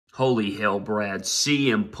Holy hell, Brad.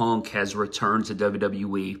 CM Punk has returned to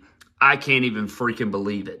WWE. I can't even freaking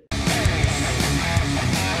believe it.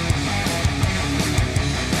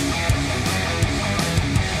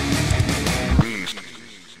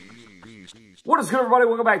 What is good, everybody?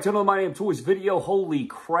 Welcome back to another My Damn Toys video. Holy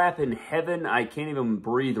crap in heaven. I can't even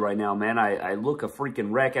breathe right now, man. I look a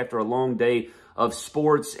freaking wreck after a long day of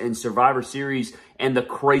sports and Survivor Series and the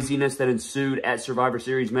craziness that ensued at Survivor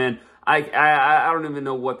Series, man. I don't even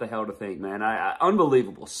know what the hell to think, man.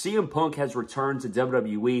 Unbelievable. CM Punk has returned to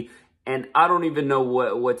WWE, and I don't even know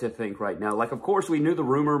what to think right now. Like, of course, we knew the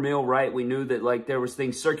rumor mill, right? We knew that, like, there was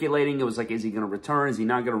things circulating. It was like, is he going to return? Is he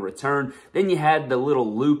not going to return? Then you had the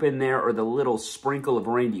little loop in there, or the little sprinkle of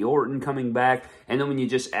Randy Orton coming back. And then when you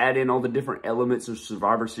just add in all the different elements of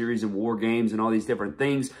Survivor Series and War Games and all these different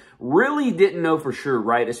things, really didn't know for sure,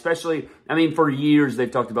 right? Especially, I mean, for years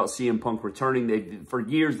they've talked about CM Punk returning. For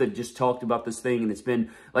years they've just talked about this thing, and it's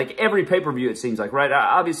been like every pay-per-view, it seems like, right?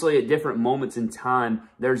 Obviously, at different moments in time,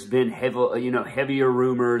 there's been heavier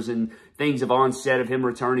rumors and things of onset of him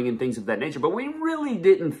returning and things of that nature. But we really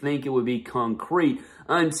didn't think it would be concrete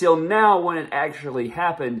until now when it actually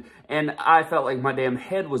happened, and I felt like my damn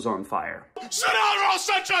head was on fire. Sit down or I'll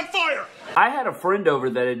set you on fire! I had a friend over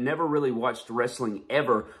that had never really watched wrestling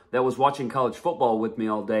ever that was watching college football with me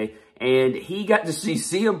all day, and he got to see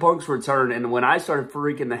CM Punk's return, and when I started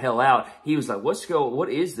freaking the hell out, he was like, what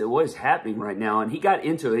is happening right now? And he got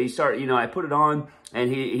into it. He started, I put it on,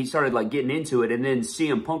 and he started like getting into it, and then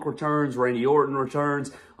CM Punk returns, Randy Orton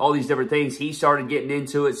returns, all these different things. He started getting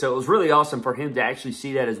into it, so it was really awesome for him to actually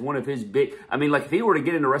see that as one of his big, I mean, like if he were to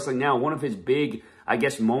get into wrestling now, one of his big, I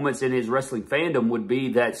guess, moments in his wrestling fandom would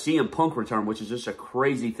be that CM Punk return, which is just a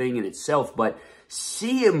crazy thing in itself. But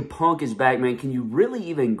CM Punk is back, man. Can you really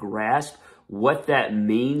even grasp what that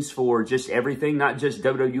means for just everything, not just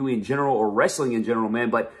WWE in general or wrestling in general, man,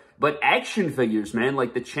 but action figures, man,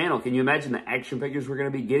 like the channel. Can you imagine the action figures we're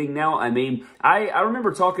going to be getting now? I mean, I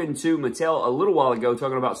remember talking to Mattel a little while ago,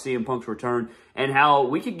 talking about CM Punk's return and how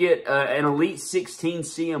we could get an Elite 16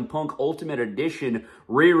 CM Punk Ultimate Edition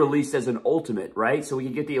re-released as an Ultimate, right? So we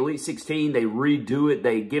could get the Elite 16, they redo it,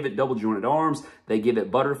 they give it double jointed arms, they give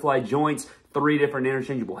it butterfly joints, 3 different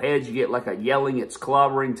interchangeable heads. You get like a yelling, it's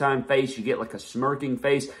clobbering time face. You get like a smirking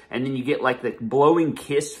face. And then you get like the blowing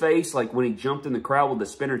kiss face, like when he jumped in the crowd with the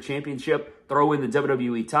Spinner Championship. Throw in the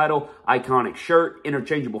WWE title, iconic shirt,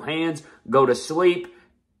 interchangeable hands, go to sleep.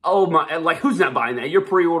 Oh my, like who's not buying that? You're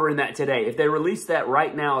pre-ordering that today. If they release that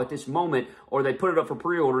right now at this moment, or they put it up for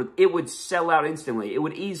pre-order, it would sell out instantly. It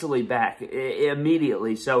would easily back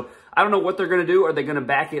immediately. So I don't know what they're going to do. Are they going to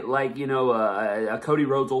back it like, a Cody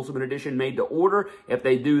Rhodes Ultimate Edition made to order? If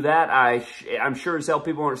they do that, I'm sure as hell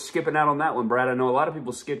people aren't skipping out on that one, Brad. I know a lot of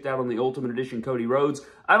people skipped out on the Ultimate Edition Cody Rhodes.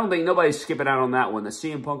 I don't think nobody's skipping out on that one. The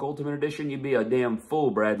CM Punk Ultimate Edition, you'd be a damn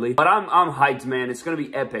fool, Bradley. But I'm hyped, man. It's going to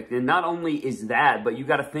be epic. And not only is that, but you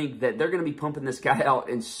got to think that they're going to be pumping this guy out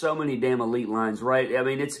in so many damn elite lines, right? I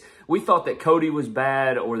mean, we thought that Cody was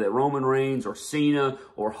bad, or that Roman Reigns, or Cena,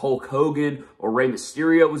 or Hulk Hogan, or Rey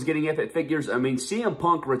Mysterio was getting epic figures. I mean, CM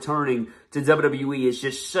Punk returning to WWE is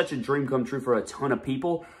just such a dream come true for a ton of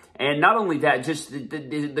people. And not only that, just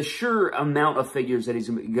the sheer amount of figures that he's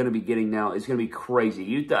going to be getting now is going to be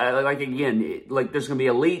crazy. There's going to be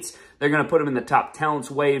elites. They're going to put him in the top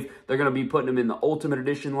talents wave. They're going to be putting him in the Ultimate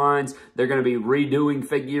Edition lines. They're going to be redoing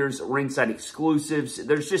figures, ringside exclusives.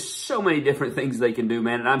 There's just so many different things they can do,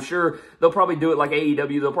 man. And I'm sure they'll probably do it like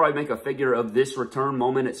AEW. They'll probably make a figure of this return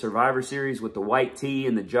moment at Survivor Series with the white tee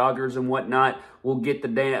and the joggers and whatnot. We'll get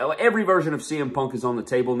every version of CM Punk is on the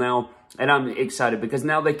table now. And I'm excited because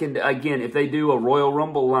now they can, again, if they do a Royal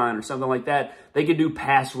Rumble line or something like that, they can do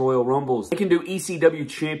past Royal Rumbles. They can do ECW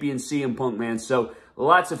champion CM Punk, man. So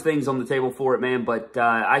lots of things on the table for it, man. But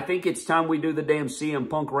I think it's time we do the damn CM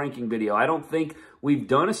Punk ranking video. I don't think we've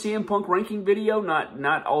done a CM Punk ranking video,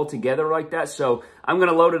 not all together like that. So I'm going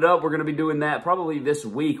to load it up. We're going to be doing that probably this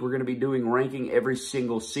week. We're going to be doing ranking every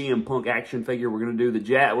single CM Punk action figure. We're going to do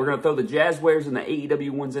we're going to throw the Jazzwares and the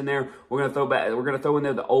AEW ones in there. We're going to throw in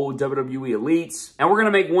there the old WWE Elites. And we're going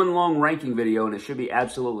to make one long ranking video, and it should be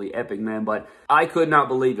absolutely epic, man. But I could not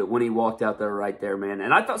believe it when he walked out there right there, man.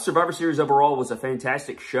 And I thought Survivor Series overall was a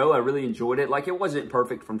fantastic show. I really enjoyed it. Like, it wasn't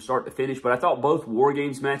perfect from start to finish, but I thought both War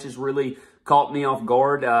Games matches really caught me off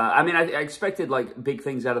guard. I mean, I expected like big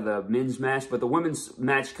things out of the men's match, but the women's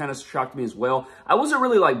match kind of shocked me as well. I wasn't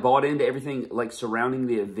really like bought into everything like surrounding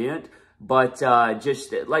the event, but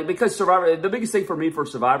just like, because the biggest thing for me for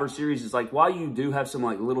Survivor Series is like, while you do have some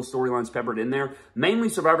like little storylines peppered in there, mainly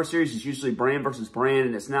Survivor Series is usually brand versus brand,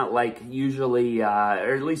 and it's not like usually,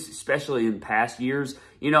 or at least especially in past years,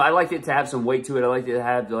 you know, I liked it to have some weight to it. I liked it to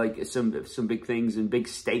have like some big things and big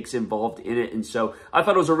stakes involved in it. And so I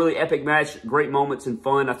thought it was a really epic match, great moments and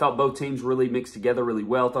fun. I thought both teams really mixed together really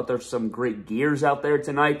well. I thought there's some great gears out there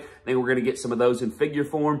tonight. I think we're going to get some of those in figure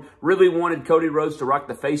form. Really wanted Cody Rhodes to rock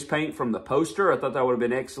the face paint from the poster. I thought that would have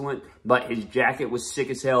been excellent, but his jacket was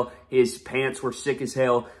sick as hell. His pants were sick as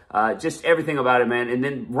hell. Just everything about it, man. And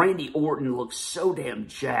then Randy Orton looked so damn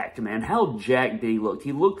jacked, man. How jacked did he look?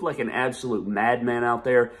 He looked like an absolute madman out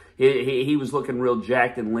there. He was looking real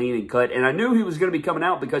jacked and lean and cut. And I knew he was going to be coming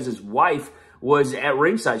out because his wife was at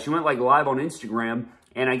ringside. She went like live on Instagram.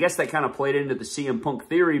 And I guess that kind of played into the CM Punk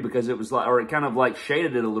theory because it was like, or it kind of like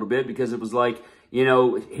shaded it a little bit because it was like, you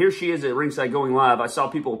know, here she is at ringside going live. I saw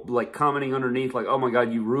people like commenting underneath like, oh my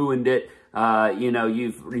God, you ruined it. You know,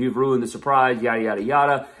 you've ruined the surprise, yada, yada,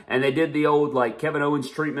 yada. And they did the old like Kevin Owens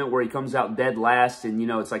treatment where he comes out dead last and, you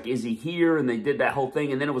know, it's like, is he here? And they did that whole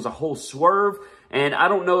thing. And then it was a whole swerve. And I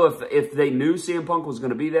don't know if they knew CM Punk was going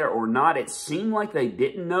to be there or not. It seemed like they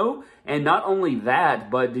didn't know. And not only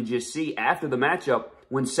that, but did you see after the matchup,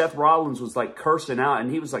 when Seth Rollins was like cursing out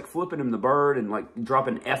and he was like flipping him the bird and like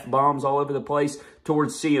dropping F-bombs all over the place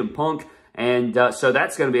towards CM Punk. And so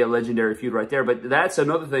that's going to be a legendary feud right there. But that's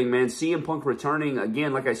another thing, man. CM Punk returning,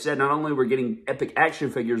 again, like I said, not only we're getting epic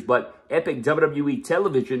action figures, but epic WWE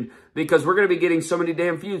television because we're going to be getting so many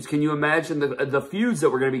damn feuds. Can you imagine the feuds that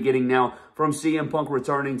we're going to be getting now from CM Punk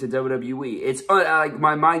returning to WWE? It's like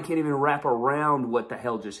my mind can't even wrap around what the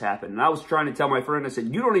hell just happened. And I was trying to tell my friend, I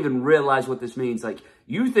said, you don't even realize what this means. Like,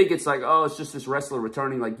 you think it's like, oh, it's just this wrestler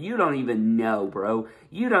returning. Like, you don't even know, bro.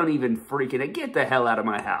 You don't even freaking get the hell out of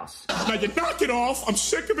my house. Now you knock it off. I'm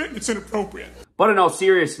sick of it and it's inappropriate. But in all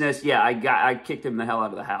seriousness, yeah, I kicked him the hell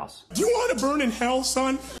out of the house. Do you want to burn in hell,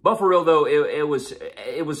 son? But for real though, it was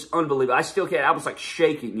unbelievable. I still can't. I was like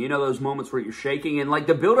shaking. You know those moments where you're shaking and like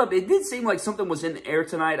the build up. It did seem like something was in the air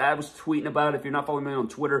tonight. I was tweeting about it. If you're not following me on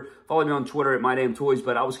Twitter, follow me on Twitter at MyDamnToys.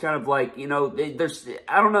 But I was kind of like, you know,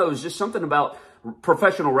 I don't know. It was just something about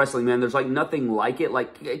professional wrestling, man. There's like nothing like it.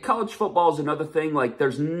 Like college football is another thing. Like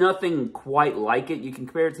there's nothing quite like it. You can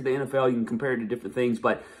compare it to the NFL. You can compare it to different things,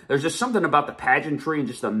 but there's just something about the pageantry and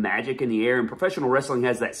just the magic in the air. And professional wrestling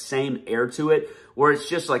has that same air to it, where it's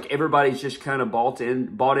just like everybody's just kind of bought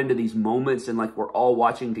into these moments, and like we're all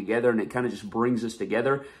watching together, and it kind of just brings us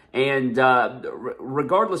together. And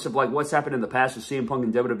regardless of like what's happened in the past with CM Punk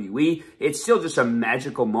and WWE, it's still just a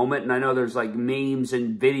magical moment. And I know there's like memes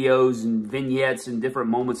and videos and vignettes and different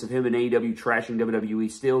moments of him and AEW trashing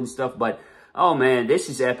WWE still and stuff, but oh man, this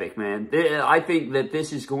is epic, man. I think that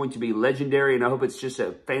this is going to be legendary, and I hope it's just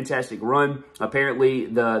a fantastic run. Apparently,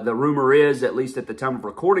 the rumor is, at least at the time of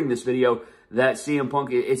recording this video, that CM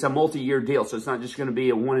Punk, it's a multi-year deal, so it's not just going to be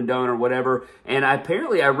a one and done or whatever. And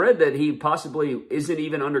apparently, I read that he possibly isn't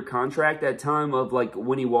even under contract at time of like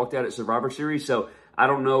when he walked out at Survivor Series. So I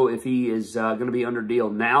don't know if he is going to be under deal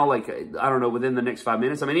now, like, I don't know, within the next 5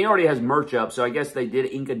 minutes. I mean, he already has merch up, so I guess they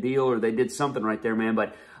did ink a deal or they did something right there, man.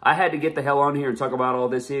 But I had to get the hell on here and talk about all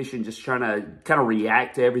this ish and just trying to kind of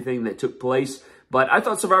react to everything that took place. But I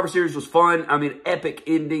thought Survivor Series was fun. I mean, epic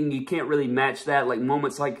ending. You can't really match that, like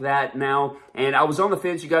moments like that now. And I was on the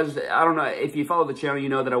fence, you guys. I don't know, if you follow the channel, you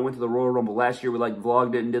know that I went to the Royal Rumble last year. We like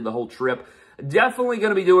vlogged it and did the whole trip. Definitely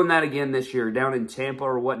going to be doing that again this year, down in Tampa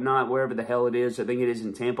or whatnot, wherever the hell it is. I think it is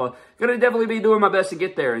in Tampa. Going to definitely be doing my best to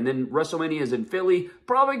get there. And then WrestleMania is in Philly.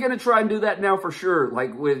 Probably going to try and do that now for sure.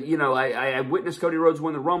 Like with, you know, I witnessed Cody Rhodes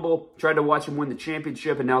win the Rumble, tried to watch him win the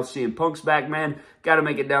championship, and now CM Punk's back, man. Got to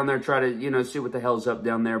make it down there, try to, you know, see what the hell's up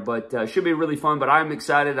down there. But should be really fun. But I'm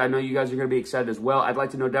excited. I know you guys are going to be excited as well. I'd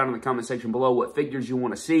like to know down in the comment section below what figures you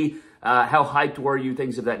want to see. How hyped were you,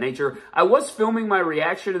 things of that nature. I was filming my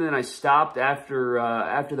reaction, and then I stopped after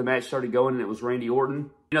the match started going, and it was Randy Orton.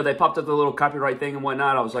 You know, they popped up the little copyright thing and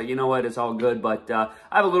whatnot. I was like, you know what, it's all good. But I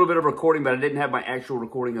have a little bit of recording, but I didn't have my actual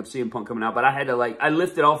recording of CM Punk coming out. But I had to, like, I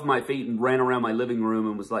lifted off my feet and ran around my living room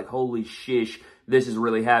and was like, holy shish, this is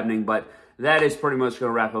really happening. But that is pretty much going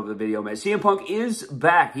to wrap up the video, man. CM Punk is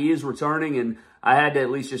back. He is returning, and I had to at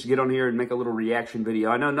least just get on here and make a little reaction video.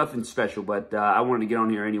 I know nothing special, but I wanted to get on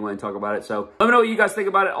here anyway and talk about it. So let me know what you guys think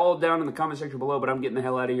about it all down in the comment section below, but I'm getting the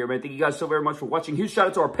hell out of here, man. Thank you guys so very much for watching. Huge shout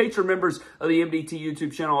out to our Patreon members of the MDT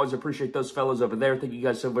YouTube channel. Always appreciate those fellows over there. Thank you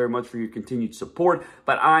guys so very much for your continued support.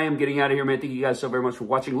 But I am getting out of here, man. Thank you guys so very much for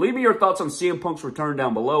watching. Leave me your thoughts on CM Punk's return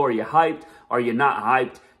down below. Are you hyped? Are you not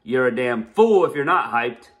hyped? You're a damn fool if you're not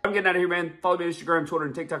hyped. I'm getting out of here, man. Follow me on Instagram, Twitter,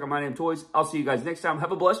 and TikTok at MyDamnToys. I'll see you guys next time.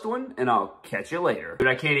 Have a blessed one, and I'll catch you later. Dude,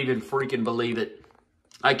 I can't even freaking believe it.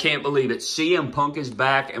 I can't believe it. CM Punk is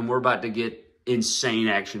back, and we're about to get insane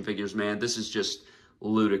action figures, man. This is just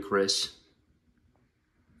ludicrous.